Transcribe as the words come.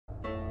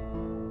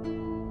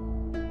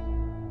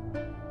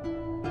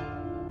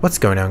What's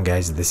going on,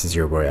 guys? This is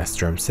your boy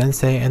Astrum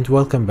Sensei and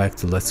welcome back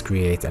to Let's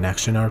Create an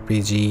Action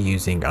RPG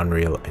using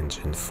Unreal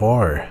Engine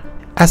 4.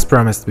 As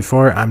promised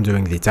before, I'm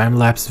doing the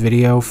time-lapse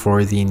video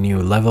for the new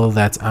level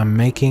that I'm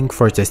making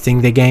for testing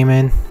the game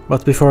in.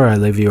 But before I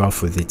leave you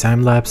off with the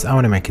time-lapse, I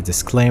want to make a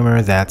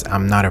disclaimer that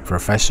I'm not a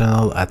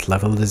professional at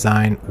level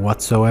design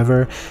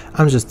whatsoever.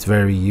 I'm just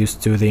very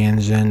used to the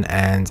engine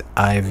and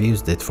I've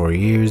used it for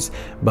years,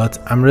 but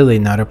I'm really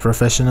not a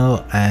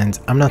professional and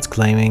I'm not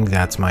claiming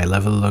that my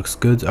level looks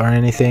good or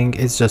anything.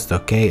 It's just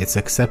okay, it's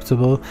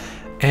acceptable.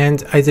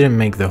 And I didn't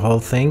make the whole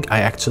thing.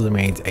 I actually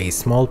made a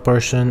small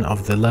portion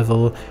of the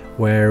level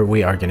where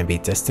we are going to be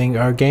testing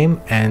our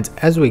game, and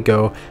as we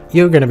go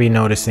you're going to be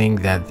noticing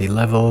that the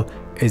level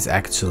is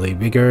actually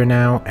bigger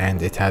now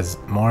and it has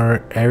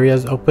more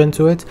areas open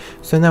to it.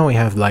 So now we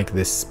have like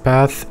this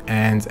path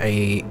and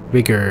a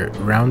bigger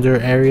rounder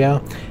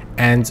area,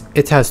 and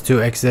it has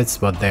two exits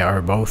but they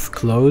are both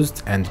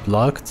closed and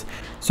blocked.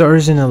 So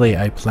originally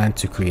I planned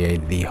to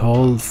create the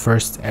whole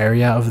first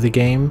area of the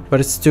game,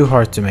 but it's too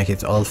hard to make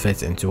it all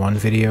fit into one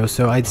video,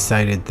 so I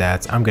decided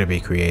that I'm going to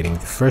be creating the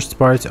first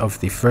part of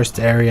the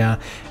first area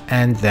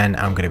and then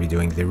I'm going to be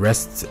doing the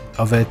rest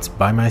of it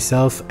by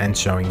myself and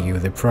showing you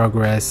the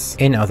progress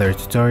in other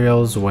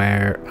tutorials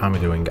where I'm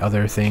doing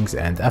other things,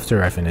 and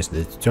after I finish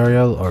the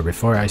tutorial or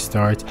before I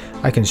start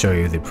I can show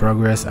you the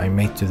progress I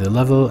made to the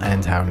level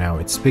and how now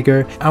it's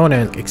bigger. I want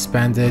to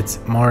expand it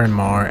more and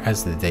more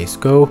as the days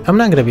go. I'm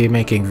not going to be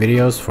making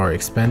videos for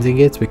expanding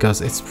it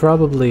because it's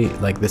probably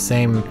like the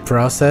same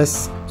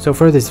process. So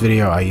for this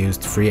video I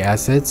used free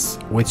assets,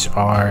 which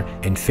are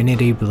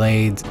Infinity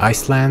Blade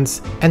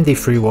Icelands and the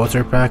free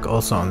water pack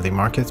also on the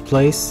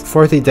marketplace.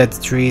 For the dead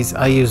trees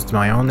I used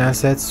my own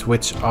assets,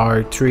 which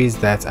are trees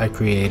that I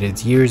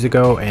created years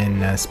ago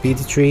in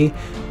Speedy Tree,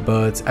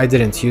 but I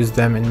didn't use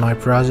them in my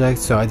project,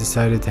 so I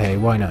decided, hey,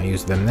 why not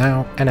use them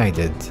now, and I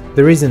did.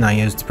 The reason I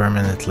used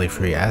permanently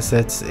free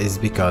assets is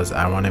because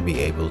I want to be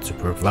able to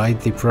provide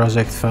the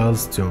project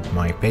files to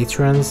my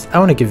patrons. I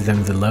want to give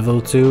them the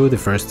level to the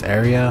first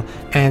area,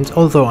 and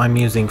although I'm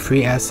using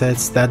free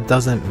assets, that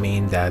doesn't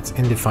mean that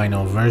in the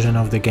final version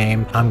of the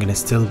game I'm gonna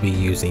still be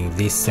using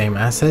these same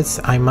assets.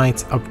 I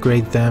might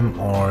upgrade them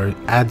or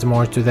add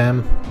more to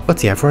them,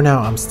 but yeah, for now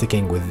I'm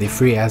sticking with the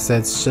free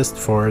assets just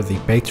for the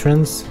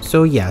patrons.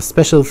 So yeah,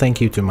 special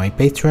thank you to my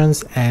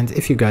patrons, and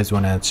if you guys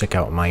want to check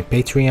out my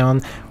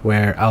Patreon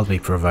where I'll be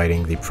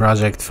providing the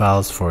project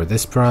files for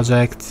this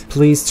project,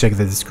 please check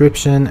the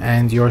description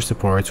and your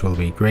support will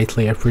be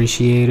greatly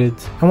appreciated.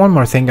 And one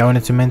more thing I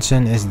wanted to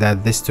mention is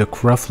that this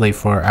took roughly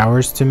 4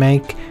 hours to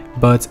make,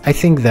 but I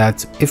think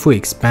that if we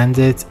expand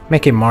it,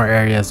 making more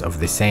areas of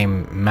the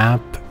same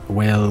map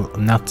will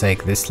not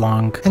take this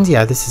long. And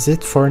yeah, this is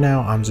it for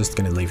now. I'm just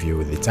gonna leave you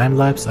with the time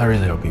lapse. I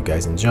really hope you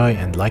guys enjoy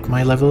and like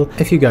my level.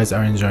 If you guys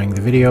are enjoying the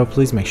video,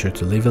 please make sure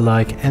to leave a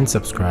like and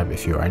subscribe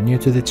if you are new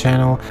to the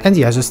channel. And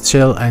yeah, just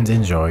chill and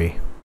enjoy.